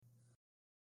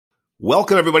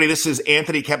Welcome, everybody. This is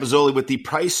Anthony Capizzoli with the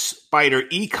Price Spider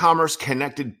e-commerce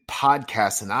connected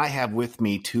podcast, and I have with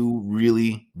me two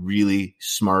really, really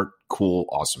smart, cool,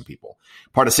 awesome people.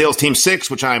 Part of Sales Team 6,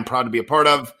 which I am proud to be a part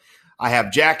of. I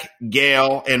have Jack,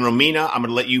 Gail, and Romina. I'm going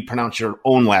to let you pronounce your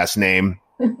own last name.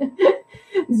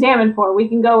 Zamanpour. We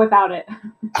can go without it.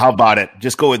 How about it?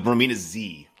 Just go with Romina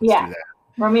Z. Let's do that.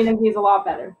 Romina Z is a lot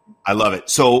better. I love it.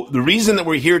 So the reason that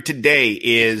we're here today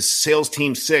is Sales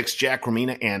Team 6, Jack,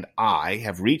 Romina, and I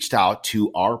have reached out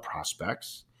to our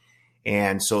prospects.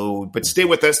 And so, but stay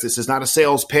with us. This is not a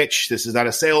sales pitch. This is not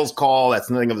a sales call. That's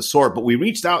nothing of the sort. But we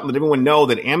reached out and let everyone know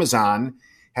that Amazon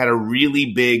had a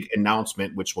really big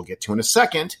announcement, which we'll get to in a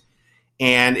second.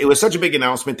 And it was such a big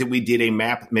announcement that we did a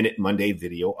Map Minute Monday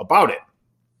video about it.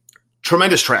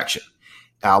 Tremendous traction.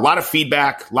 A lot of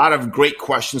feedback, a lot of great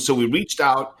questions. So we reached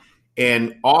out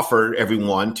and offered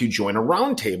everyone to join a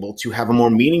roundtable to have a more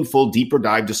meaningful, deeper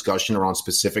dive discussion around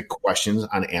specific questions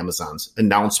on Amazon's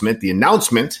announcement. The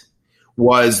announcement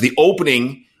was the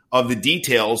opening of the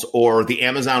details or the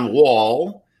Amazon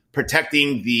wall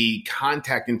protecting the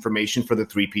contact information for the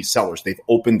 3P sellers. They've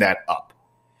opened that up.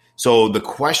 So the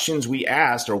questions we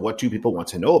asked are, what do people want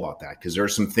to know about that? Because there are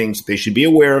some things they should be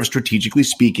aware of, strategically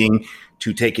speaking,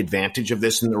 to take advantage of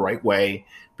this in the right way,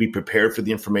 be prepared for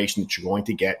the information that you're going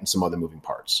to get and some other moving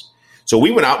parts. So we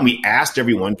went out and we asked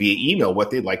everyone via email what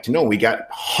they'd like to know. We got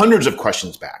hundreds of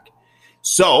questions back.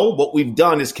 So what we've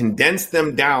done is condensed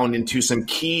them down into some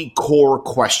key core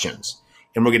questions.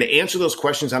 And we're going to answer those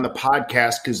questions on the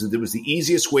podcast because it was the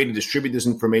easiest way to distribute this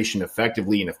information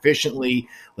effectively and efficiently.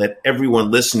 Let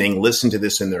everyone listening listen to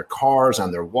this in their cars,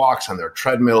 on their walks, on their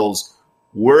treadmills,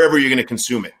 wherever you're going to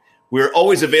consume it. We're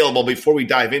always available. Before we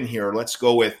dive in here, let's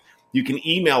go with, you can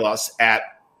email us at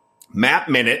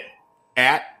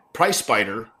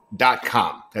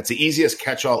mapminute@pricespider.com. That's the easiest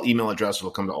catch-all email address.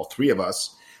 It'll come to all three of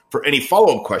us for any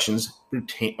follow-up questions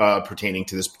pertaining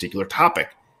to this particular topic.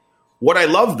 What I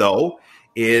love, though,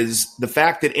 is the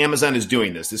fact that Amazon is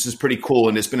doing this. This is pretty cool,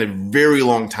 and it's been a very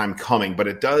long time coming, but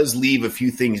it does leave a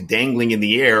few things dangling in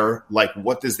the air, like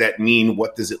what does that mean,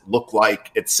 what does it look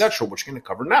like, etc., which we're going to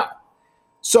cover now.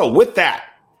 So with that,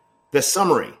 the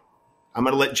summary. I'm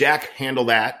going to let Jack handle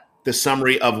that, the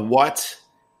summary of what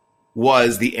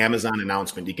was the Amazon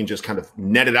announcement. You can just kind of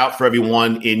net it out for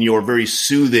everyone in your very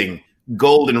soothing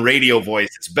golden radio voice.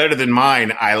 It's better than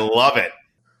mine. I love it.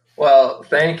 Well,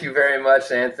 thank you very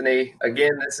much, Anthony.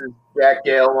 Again, this is Jack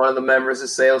Gale, one of the members of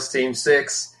Sales Team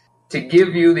 6. To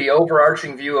give you the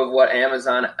overarching view of what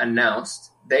Amazon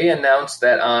announced, they announced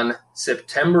that on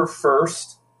September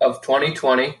 1st of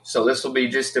 2020, so this will be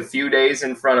just a few days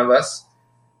in front of us,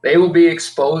 they will be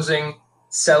exposing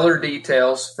seller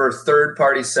details for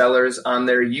third-party sellers on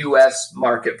their U.S.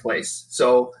 marketplace.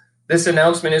 So this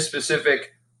announcement is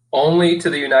specific only to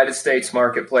the United States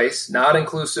marketplace, not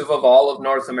inclusive of all of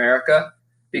North America,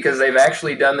 because they've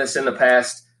actually done this in the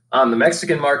past on the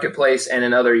Mexican marketplace and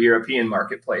in other European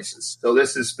marketplaces. So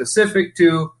this is specific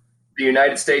to the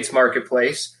United States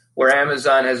marketplace, where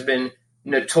Amazon has been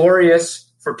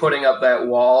notorious for putting up that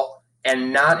wall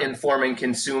and not informing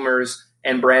consumers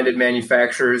and branded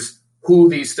manufacturers who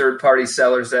these third-party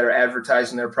sellers that are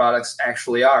advertising their products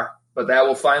actually are. But that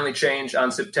will finally change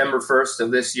on September 1st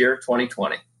of this year,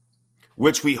 2020.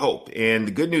 Which we hope. And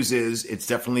the good news is it's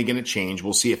definitely going to change.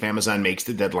 We'll see if Amazon makes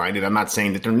the deadline. And I'm not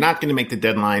saying that they're not going to make the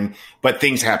deadline, but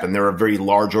things happen. They're a very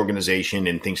large organization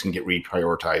and things can get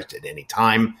reprioritized at any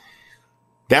time.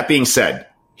 That being said,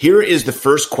 here is the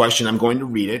first question. I'm going to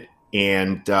read it.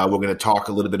 And we're going to talk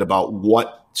a little bit about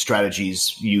what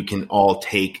strategies you can all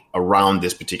take around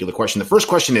this particular question. The first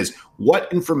question is,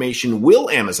 what information will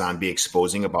Amazon be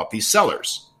exposing about these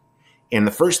sellers? And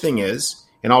the first thing is,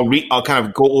 and I'll kind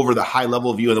of go over the high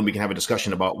level view, and then we can have a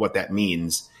discussion about what that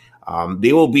means.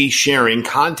 They will be sharing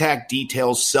contact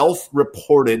details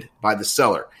self-reported by the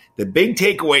seller. The big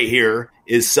takeaway here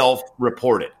is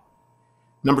self-reported.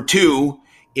 Number two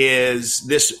is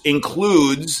this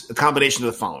includes a combination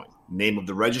of the following: name of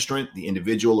the registrant, the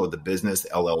individual or the business, the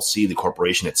LLC, the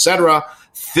corporation, etc.,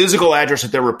 physical address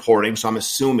that they're reporting. So I'm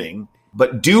assuming.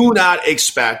 But do not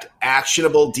expect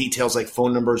actionable details like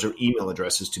phone numbers or email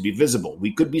addresses to be visible.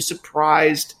 We could be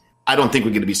surprised. I don't think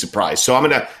we're going to be surprised. So I'm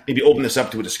going to maybe open this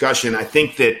up to a discussion. I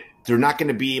think that they're not going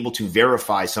to be able to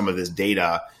verify some of this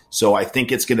data. So I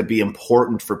think it's going to be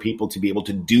important for people to be able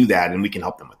to do that, and we can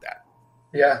help them with that.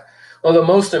 Yeah. Well, the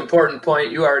most important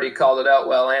point, you already called it out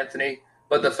well, Anthony,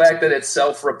 but the fact that it's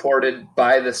self-reported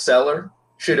by the seller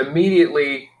should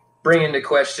immediately bring into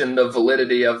question the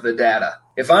validity of the data.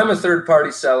 If I'm a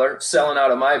third-party seller selling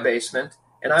out of my basement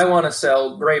and I want to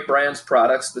sell great brands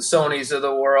products, the Sonys of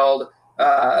the world,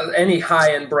 any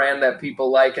high-end brand that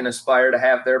people like and aspire to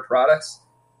have their products,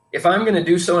 if I'm going to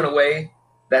do so in a way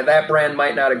that brand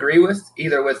might not agree with,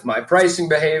 either with my pricing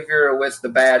behavior or with the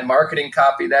bad marketing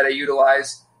copy that I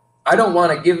utilize, I don't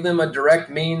want to give them a direct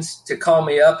means to call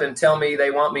me up and tell me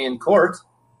they want me in court.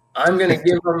 I'm going to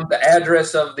give them the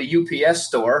address of the UPS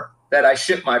store that I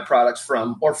ship my products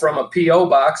from, or from a P.O.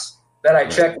 box that I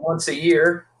check once a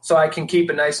year, so I can keep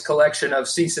a nice collection of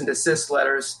cease and desist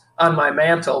letters on my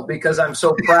mantle because I'm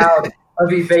so proud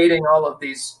of evading all of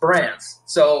these brands.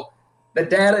 So the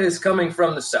data is coming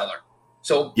from the seller.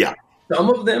 So some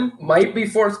of them might be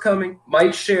forthcoming,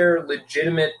 might share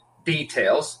legitimate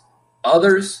details.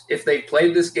 Others, if they've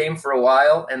played this game for a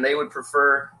while and they would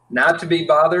prefer not to be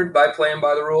bothered by playing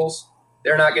by the rules,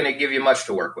 they're not going to give you much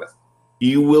to work with.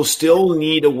 You will still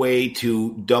need a way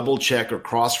to double check or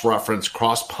cross-reference,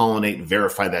 cross-pollinate,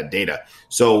 verify that data.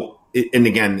 So, and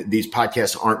again, these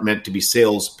podcasts aren't meant to be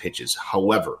sales pitches.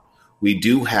 However, we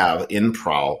do have in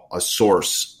Prowl a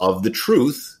source of the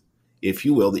truth, if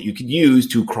you will, that you could use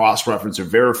to cross-reference or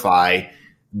verify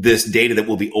this data that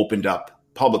will be opened up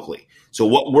publicly. So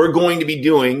what we're going to be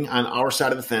doing on our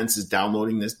side of the fence is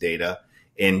downloading this data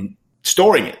and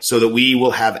storing it so that we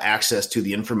will have access to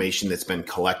the information that's been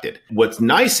collected. What's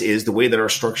nice is the way that our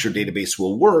structured database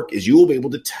will work is you will be able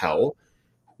to tell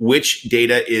which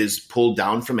data is pulled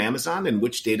down from Amazon and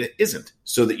which data isn't,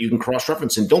 so that you can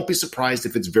cross-reference. And don't be surprised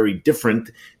if it's very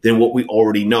different than what we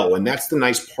already know. And that's the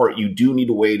nice part. You do need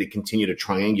a way to continue to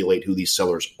triangulate who these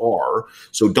sellers are.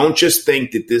 So don't just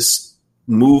think that this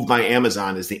move by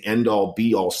Amazon is the end-all,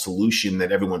 be-all solution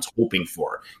that everyone's hoping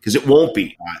for, because it won't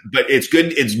be. But it's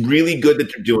good. It's really good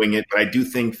that they're doing it. But I do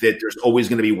think that there's always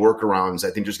going to be workarounds.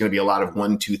 I think there's going to be a lot of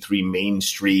 123 Main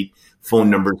Street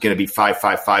phone number, going to be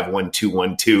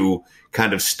 555-1212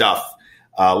 kind of stuff.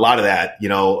 A lot of that,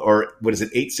 or what is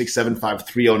it,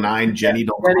 8675309? Jenny,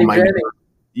 don't call my number.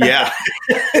 Yeah.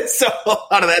 So a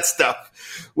lot of that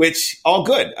stuff, which all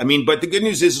good. I mean, but the good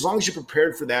news is as long as you're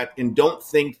prepared for that and don't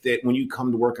think that when you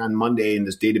come to work on Monday and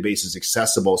this database is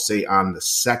accessible, say on the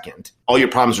 2nd, all your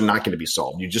problems are not going to be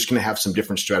solved. You're just going to have some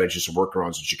different strategies or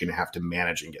workarounds that you're going to have to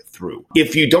manage and get through.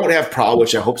 If you don't have Prowl,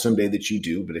 which I hope someday that you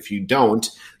do, but if you don't,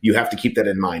 you have to keep that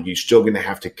in mind. You're still going to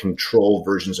have to control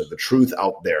versions of the truth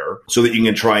out there so that you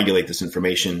can triangulate this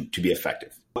information to be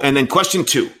effective. And then question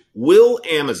 2. Will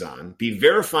Amazon be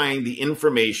verifying the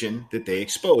information that they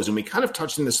expose? And we kind of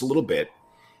touched on this a little bit.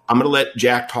 I'm going to let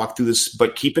Jack talk through this,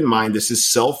 but keep in mind this is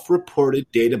self-reported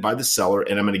data by the seller,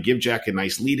 and I'm going to give Jack a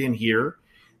nice lead in here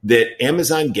that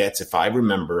Amazon gets, if I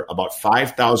remember, about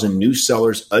 5,000 new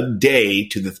sellers a day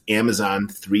to the Amazon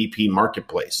 3P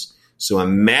marketplace. So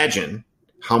imagine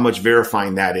how much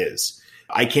verifying that is.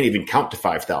 I can't even count to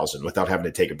 5,000 without having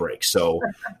to take a break. So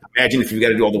imagine if you've got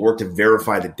to do all the work to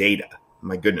verify the data.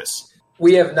 My goodness.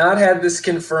 We have not had this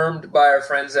confirmed by our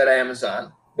friends at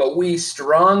Amazon, but we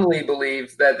strongly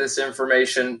believe that this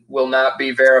information will not be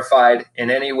verified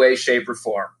in any way, shape, or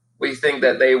form. We think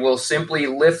that they will simply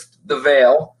lift the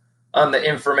veil on the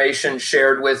information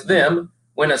shared with them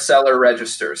when a seller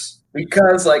registers.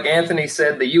 Because, like Anthony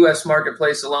said, the U.S.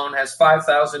 marketplace alone has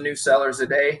 5,000 new sellers a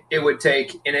day. It would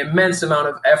take an immense amount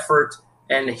of effort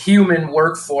and human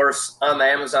workforce on the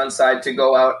Amazon side to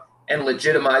go out and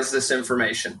legitimize this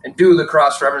information and do the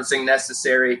cross-referencing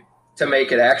necessary to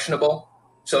make it actionable.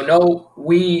 So no,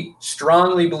 we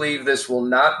strongly believe this will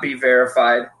not be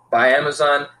verified by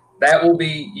Amazon. That will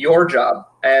be your job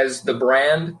as the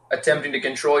brand attempting to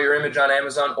control your image on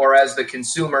Amazon, or as the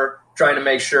consumer trying to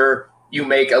make sure you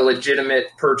make a legitimate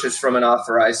purchase from an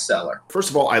authorized seller. First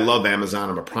of all, I love Amazon.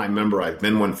 I'm a Prime member. I've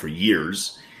been one for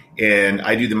years, and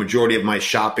I do the majority of my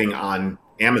shopping on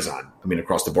Amazon. I mean,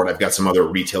 across the board, I've got some other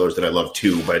retailers that I love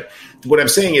too. But what I'm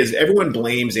saying is everyone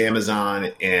blames Amazon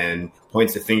and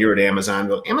points the finger at Amazon.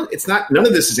 It's not, none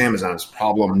of this is Amazon's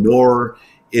problem, nor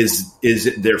is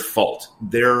it their fault.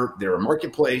 They're a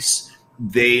marketplace.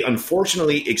 They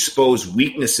unfortunately expose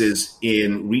weaknesses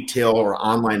in retail or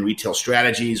online retail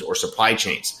strategies or supply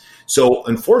chains. So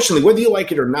unfortunately, whether you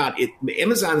like it or not,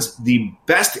 Amazon's the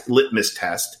best litmus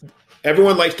test.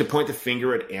 Everyone likes to point the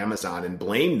finger at Amazon and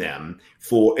blame them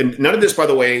for, and none of this, by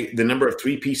the way, the number of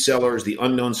 3P sellers, the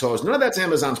unknown sellers, none of that's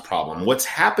Amazon's problem. What's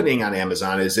happening on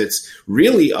Amazon is it's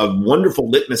really a wonderful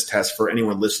litmus test for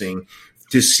anyone listening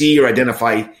to see or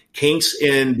identify kinks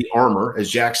in the armor,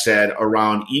 as Jack said,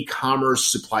 around e-commerce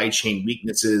supply chain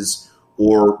weaknesses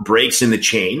or breaks in the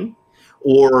chain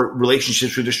or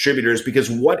relationships with distributors,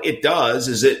 because what it does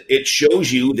is it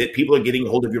shows you that people are getting a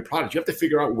hold of your product. You have to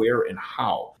figure out where and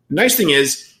how. The nice thing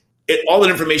is all that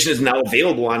information is now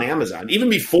available on Amazon, even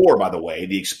before, by the way,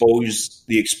 the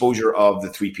exposure of the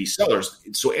 3P sellers.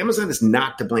 So Amazon is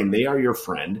not to blame. They are your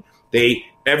friend.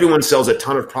 Everyone sells a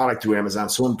ton of product through Amazon,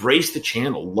 so embrace the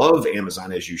channel. Love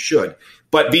Amazon as you should,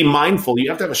 but be mindful. You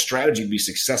have to have a strategy to be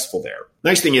successful there.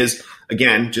 Nice thing is,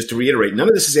 again, just to reiterate, none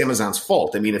of this is Amazon's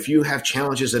fault. I mean, if you have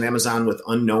challenges at Amazon with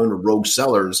unknown or rogue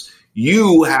sellers,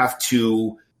 you have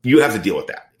to deal with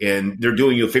that. And they're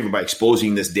doing you a favor by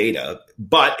exposing this data,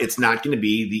 but it's not going to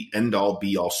be the end-all,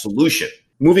 be-all solution.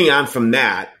 Moving on from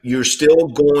that, you're still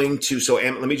going to,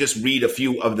 let me just read a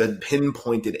few of the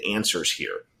pinpointed answers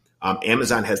here.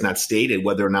 Amazon has not stated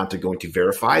whether or not they're going to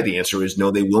verify. The answer is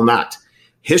no, they will not.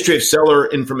 History of seller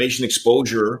information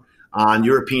exposure on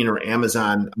European or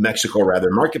Amazon, Mexico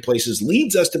rather, marketplaces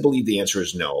leads us to believe the answer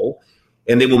is no.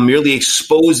 And they will merely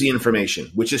expose the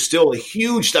information, which is still a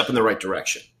huge step in the right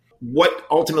direction. What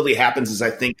ultimately happens is I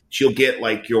think you'll get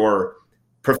like your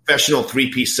professional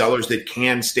 3P sellers that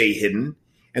can stay hidden.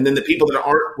 And then the people that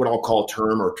aren't what I'll call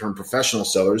term professional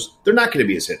sellers, they're not going to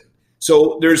be as hidden.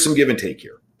 So there's some give and take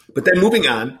here. But then moving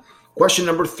on, question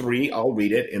number 3, I'll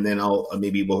read it and then we'll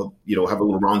have a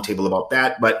little roundtable about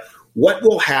that. But what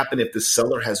will happen if the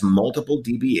seller has multiple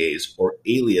DBAs or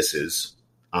aliases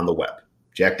on the web?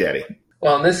 Jack Daddy.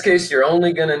 Well, in this case, you're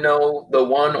only going to know the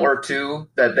 1 or 2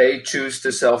 that they choose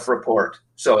to self-report.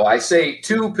 So I say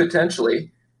 2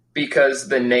 potentially because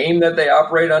the name that they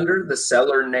operate under, the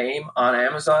seller name on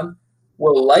Amazon,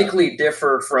 will likely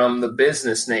differ from the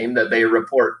business name that they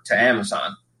report to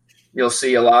Amazon. You'll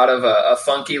see a lot of a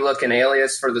funky looking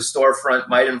alias for the storefront,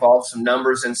 might involve some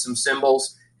numbers and some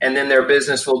symbols, and then their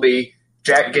business will be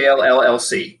Jack Gale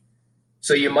LLC.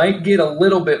 So you might get a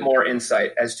little bit more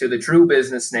insight as to the true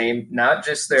business name, not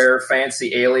just their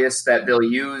fancy alias that they'll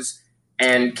use.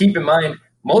 And keep in mind,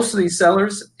 most of these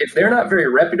sellers, if they're not very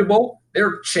reputable,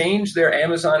 they'll change their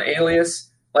Amazon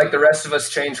alias like the rest of us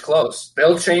change clothes.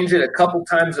 They'll change it a couple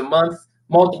times a month,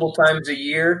 multiple times a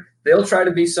year. They'll try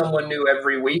to be someone new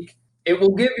every week. It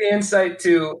will give you insight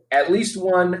to at least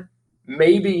 1,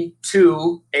 maybe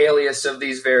 2 alias of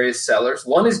these various sellers.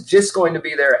 1 is just going to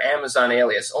be their Amazon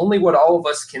alias, only what all of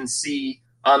us can see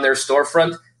on their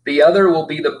storefront. The other will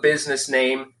be the business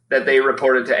name that they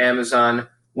reported to Amazon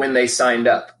when they signed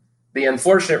up. The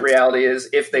unfortunate reality is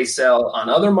if they sell on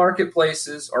other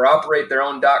marketplaces or operate their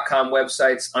own .com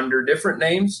websites under different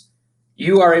names,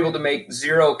 you are able to make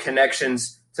 0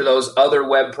 connections to those other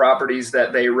web properties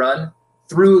that they run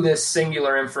through this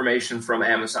singular information from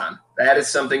Amazon. That is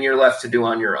something you're left to do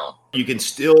on your own. You can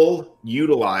still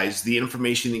utilize the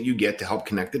information that you get to help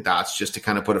connect the dots, just to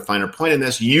kind of put a finer point in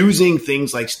this, using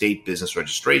things like state business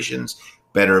registrations,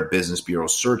 Better Business Bureau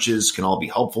searches can all be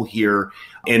helpful here.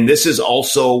 And this is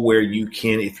also where you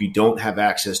can, if you don't have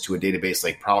access to a database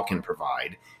like Prowl can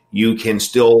provide, you can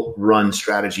still run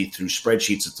strategy through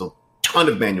spreadsheets. It's a ton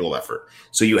of manual effort.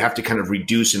 So you have to kind of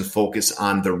reduce and focus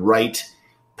on the right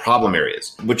problem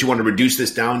areas. What you want to reduce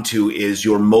this down to is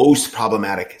your most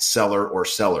problematic seller or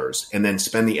sellers, and then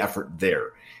spend the effort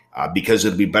there because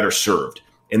it'll be better served.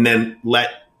 And then let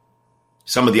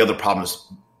some of the other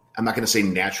problems, I'm not going to say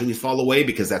naturally fall away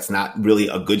because that's not really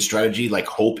a good strategy. Like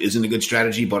hope isn't a good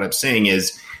strategy. But what I'm saying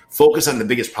is focus on the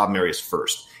biggest problem areas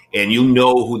first. And you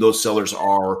know who those sellers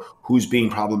are, who's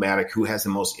being problematic, who has the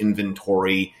most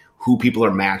inventory, who people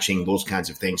are matching, those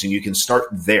kinds of things. And you can start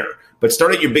there. But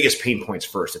start at your biggest pain points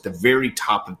first, at the very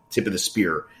tip of the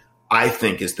spear, I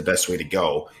think is the best way to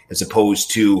go, as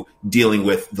opposed to dealing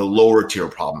with the lower tier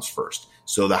problems first.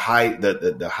 So the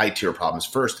high tier problems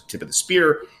first, tip of the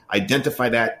spear, identify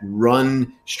that,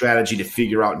 run strategy to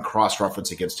figure out and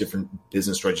cross-reference against different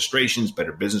business registrations,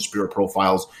 Better Business Bureau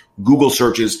profiles, Google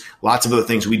searches, lots of other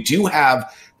things. We do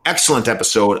have excellent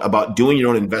episode about doing your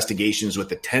own investigations with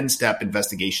the 10-step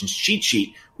investigations cheat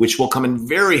sheet, which will come in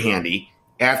very handy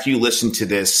after you listen to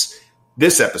this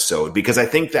episode, because I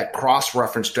think that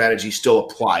cross-reference strategy still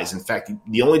applies. In fact,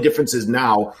 the only difference is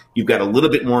now you've got a little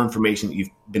bit more information that you've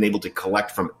been able to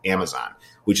collect from Amazon,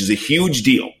 which is a huge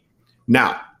deal.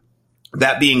 Now,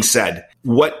 that being said,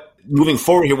 moving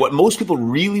forward here, what most people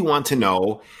really want to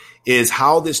know is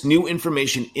how this new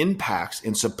information impacts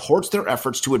and supports their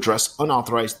efforts to address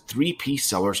unauthorized 3P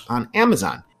sellers on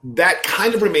Amazon. That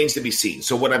kind of remains to be seen.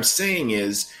 So what I'm saying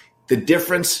is the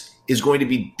difference is going to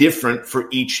be different for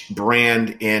each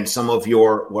brand and some of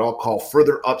your, what I'll call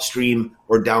further upstream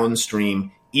or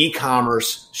downstream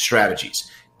e-commerce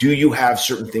strategies. Do you have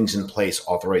certain things in place,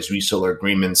 authorized reseller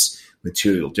agreements,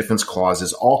 material difference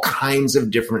clauses, all kinds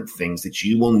of different things that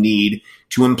you will need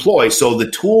to employ? So the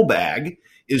tool bag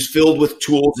is filled with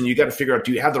tools, and you got to figure out,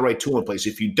 do you have the right tool in place?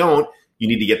 If you don't, you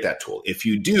need to get that tool. If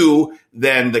you do,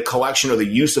 then the collection or the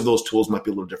use of those tools might be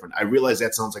a little different. I realize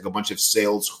that sounds like a bunch of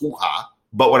sales hoo-ha,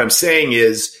 but what I'm saying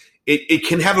is it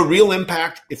can have a real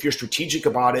impact if you're strategic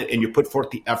about it and you put forth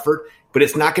the effort, but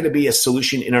it's not going to be a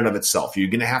solution in and of itself. You're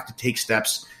going to have to take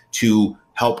steps to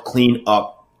help clean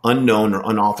up unknown or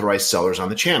unauthorized sellers on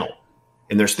the channel.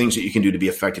 And there's things that you can do to be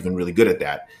effective and really good at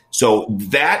that. So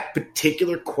that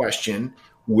particular question,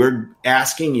 we're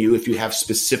asking you, if you have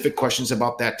specific questions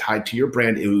about that tied to your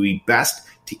brand, it would be best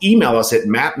to email us at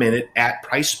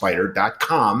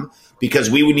mattminute@pricespider.com,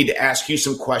 because we would need to ask you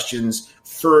some questions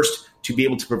first to be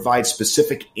able to provide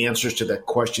specific answers to that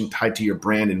question tied to your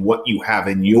brand and what you have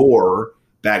in your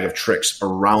bag of tricks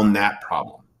around that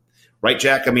problem. Right,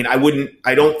 Jack? I mean, I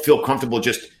don't feel comfortable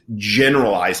just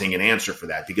generalizing an answer for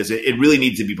that, because it really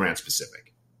needs to be brand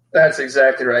specific. That's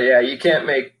exactly right. Yeah, you can't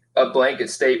make a blanket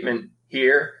statement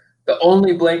here. The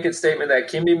only blanket statement that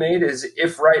can be made is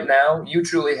if right now you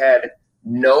truly had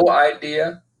no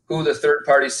idea who the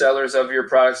third-party sellers of your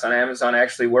products on Amazon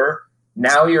actually were,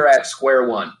 now you're at square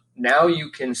one. Now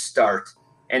you can start.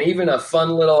 And even a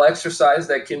fun little exercise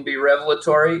that can be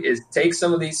revelatory is take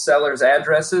some of these sellers'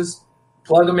 addresses,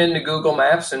 plug them into Google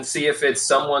Maps, and see if it's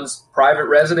someone's private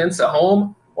residence, a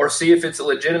home, or see if it's a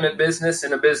legitimate business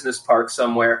in a business park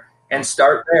somewhere, and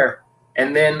start there.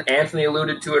 And then Anthony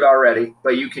alluded to it already,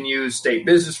 but you can use state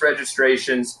business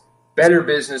registrations, Better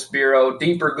Business Bureau,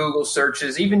 deeper Google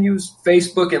searches, even use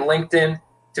Facebook and LinkedIn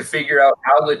to figure out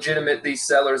how legitimate these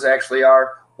sellers actually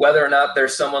are, whether or not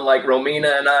there's someone like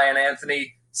Romina and I and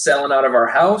Anthony selling out of our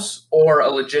house, or a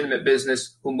legitimate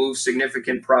business who moves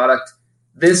significant product.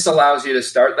 This allows you to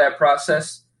start that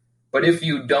process. But if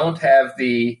you don't have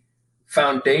the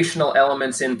foundational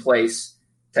elements in place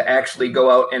to actually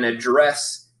go out and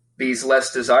address these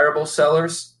less desirable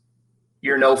sellers,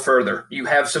 you're no further. You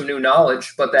have some new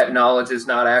knowledge, but that knowledge is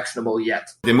not actionable yet.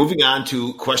 Then moving on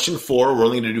to question 4, we're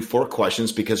only going to do 4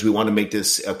 questions because we want to make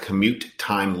this a commute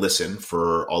time listen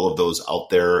for all of those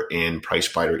out there in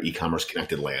PriceSpider e-commerce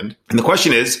connected land. And the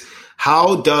question is,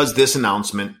 how does this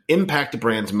announcement impact the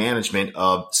brand's management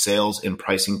of sales and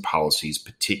pricing policies,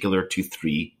 particular to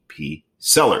 3P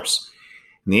sellers?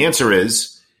 And the answer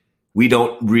is, we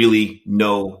don't really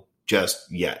know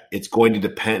just yet. It's going to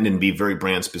depend and be very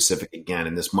brand specific again,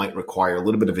 and this might require a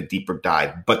little bit of a deeper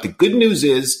dive. But the good news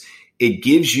is it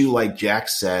gives you, like Jack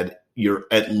said, you're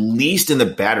at least in the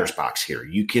batter's box here.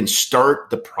 You can start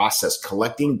the process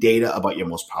collecting data about your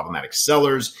most problematic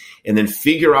sellers and then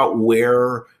figure out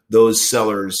where those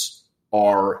sellers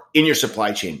are in your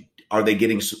supply chain. Are they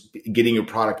getting your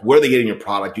product? Where are they getting your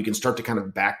product? You can start to kind of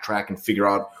backtrack and figure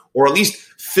out, or at least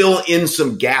fill in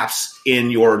some gaps in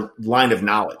your line of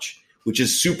knowledge, which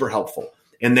is super helpful.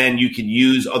 And then you can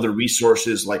use other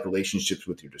resources like relationships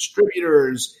with your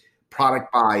distributors,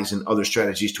 product buys, and other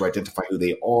strategies to identify who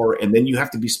they are. And then you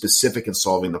have to be specific in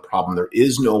solving the problem. There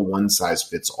is no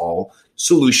one-size-fits-all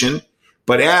solution.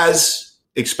 But as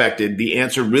expected, the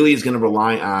answer really is going to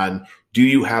rely on, do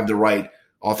you have the right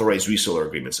authorized reseller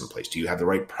agreements in place? Do you have the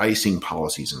right pricing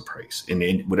policies in place,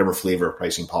 in whatever flavor of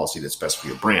pricing policy that's best for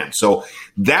your brand? So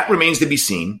that remains to be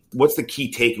seen. What's the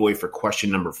key takeaway for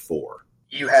question number 4?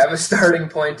 You have a starting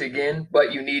point again,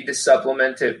 but you need to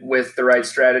supplement it with the right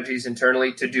strategies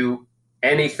internally to do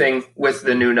anything with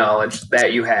the new knowledge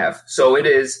that you have. So it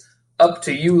is up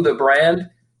to you, the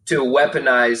brand, to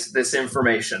weaponize this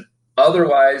information.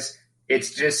 Otherwise,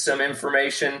 it's just some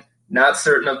information, not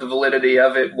certain of the validity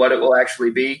of it, what it will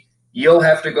actually be. You'll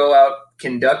have to go out,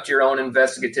 conduct your own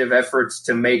investigative efforts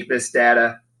to make this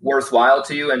data worthwhile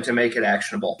to you and to make it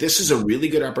actionable. This is a really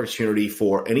good opportunity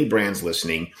for any brands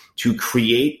listening to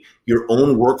create your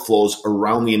own workflows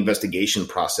around the investigation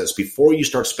process before you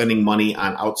start spending money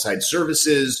on outside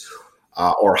services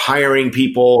or hiring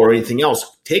people or anything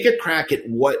else. Take a crack at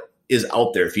what is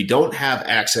out there. If you don't have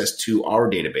access to our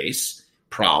database,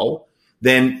 Prowl,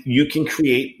 then you can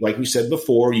create, like we said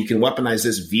before, you can weaponize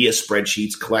this via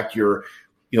spreadsheets, collect your,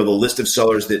 the list of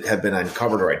sellers that have been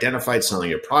uncovered or identified selling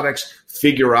your products,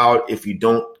 figure out if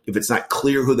it's not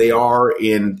clear who they are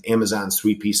in Amazon's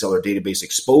 3P seller database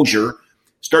exposure,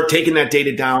 start taking that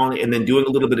data down and then doing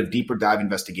a little bit of deeper dive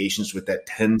investigations with that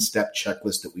 10-step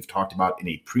checklist that we've talked about in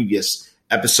a previous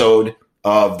episode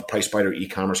of the PriceSpider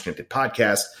e-commerce connected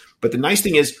podcast. But the nice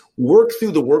thing is, work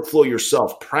through the workflow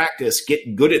yourself, practice,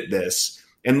 get good at this.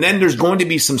 And then there's going to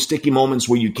be some sticky moments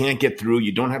where you can't get through,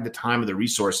 you don't have the time or the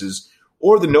resources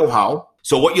or the know-how.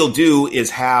 So what you'll do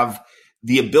is have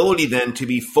the ability then to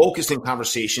be focused in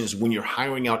conversations when you're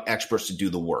hiring out experts to do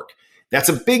the work. That's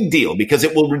a big deal because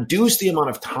it will reduce the amount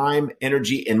of time,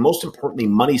 energy, and most importantly,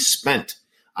 money spent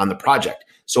on the project.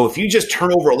 So if you just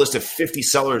turn over a list of 50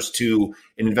 sellers to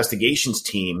an investigations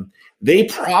team, they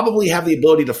probably have the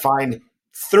ability to find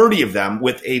 30 of them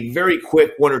with a very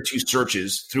quick 1 or 2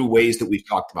 searches through ways that we've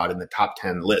talked about in the top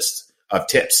 10 list of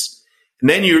tips. And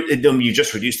then you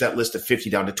just reduce that list of 50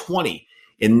 down to 20.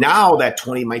 And now that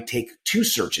 20 might take 2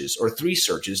 searches or 3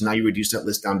 searches. Now you reduce that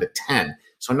list down to 10.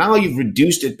 So now you've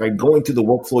reduced it by going through the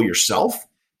workflow yourself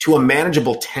to a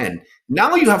manageable 10.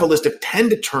 Now you have a list of 10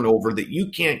 to turn over that you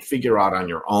can't figure out on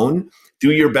your own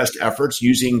through your best efforts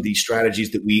using the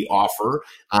strategies that we offer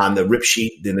on the rip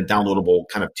sheet, then the downloadable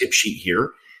kind of tip sheet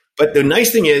here. But the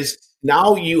nice thing is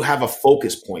now you have a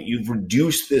focus point. You've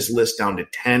reduced this list down to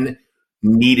 10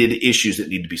 needed issues that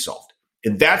need to be solved.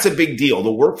 And that's a big deal.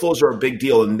 The workflows are a big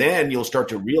deal. And then you'll start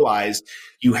to realize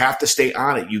you have to stay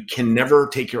on it. You can never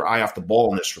take your eye off the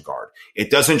ball in this regard. It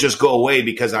doesn't just go away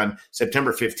because on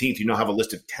September 15th, you now have a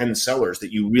list of 10 sellers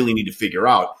that you really need to figure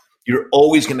out. You're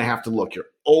always going to have to look. You're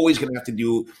always going to have to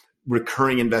do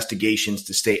recurring investigations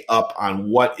to stay up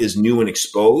on what is new and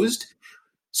exposed.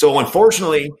 So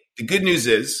unfortunately, the good news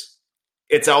is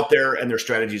it's out there and there's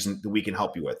strategies that we can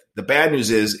help you with. The bad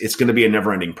news is it's going to be a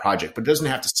never-ending project, but it doesn't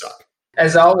have to suck.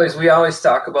 As always, we always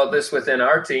talk about this within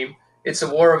our team. It's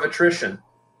a war of attrition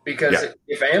because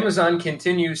if Amazon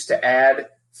continues to add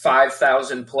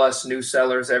 5,000 plus new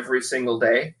sellers every single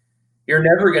day, you're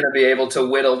never going to be able to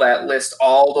whittle that list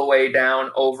all the way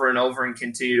down over and over and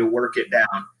continue to work it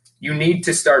down. You need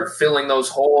to start filling those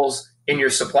holes in your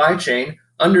supply chain,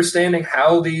 understanding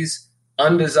how these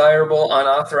undesirable,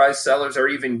 unauthorized sellers are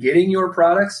even getting your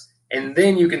products, and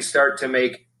then you can start to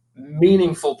make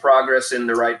meaningful progress in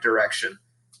the right direction.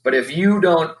 But if you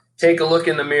don't take a look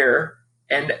in the mirror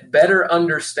and better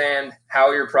understand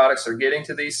how your products are getting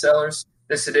to these sellers,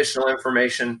 this additional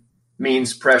information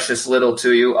means precious little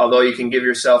to you, although you can give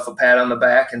yourself a pat on the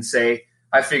back and say,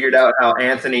 I figured out how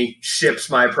Anthony ships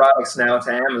my products now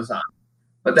to Amazon.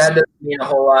 But that doesn't mean a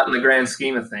whole lot in the grand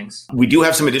scheme of things. We do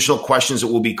have some additional questions that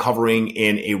we'll be covering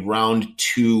in a round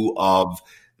 2 of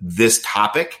this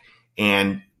topic.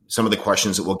 And some of the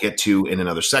questions that we'll get to in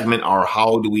another segment are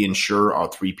how do we ensure our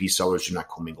 3P sellers do not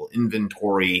commingle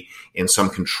inventory, and some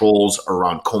controls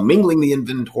around commingling the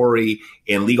inventory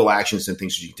and legal actions and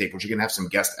things that you can take. We're going to have some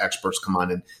guest experts come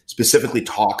on and specifically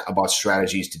talk about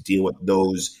strategies to deal with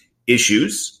those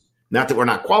issues. Not that we're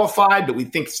not qualified, but we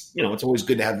think it's always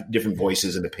good to have different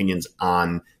voices and opinions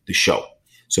on the show.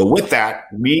 So with that,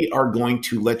 we are going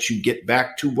to let you get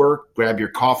back to work, grab your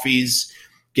coffees,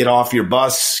 get off your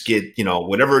bus, get,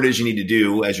 whatever it is you need to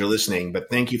do as you're listening. But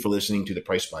thank you for listening to the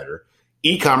Price Fighter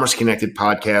E-commerce Connected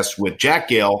podcast with Jack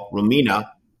Gale, Romina,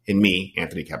 and me,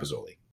 Anthony Capizzoli.